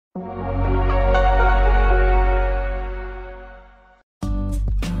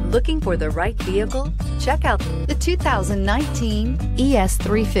Looking for the right vehicle? Check out the 2019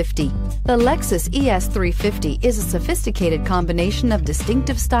 ES350. The Lexus ES350 is a sophisticated combination of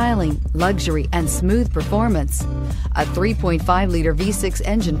distinctive styling, luxury, and smooth performance. A 3.5-liter V6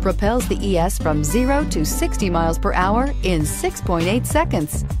 engine propels the ES from 0 to 60 miles per hour in 6.8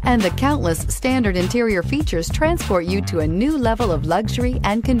 seconds, and the countless standard interior features transport you to a new level of luxury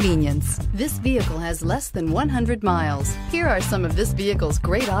and convenience. This vehicle has less than 100 miles. Here are some of this vehicle's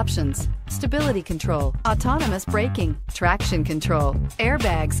great options: stability control, autonomous braking, traction control,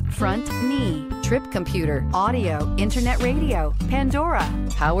 airbags, front knee, trip computer, audio, internet radio, Pandora,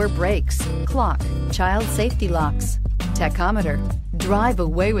 power brakes, clock, child safety locks, tachometer. Drive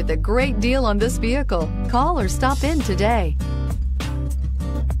away with a great deal on this vehicle. Call or stop in today.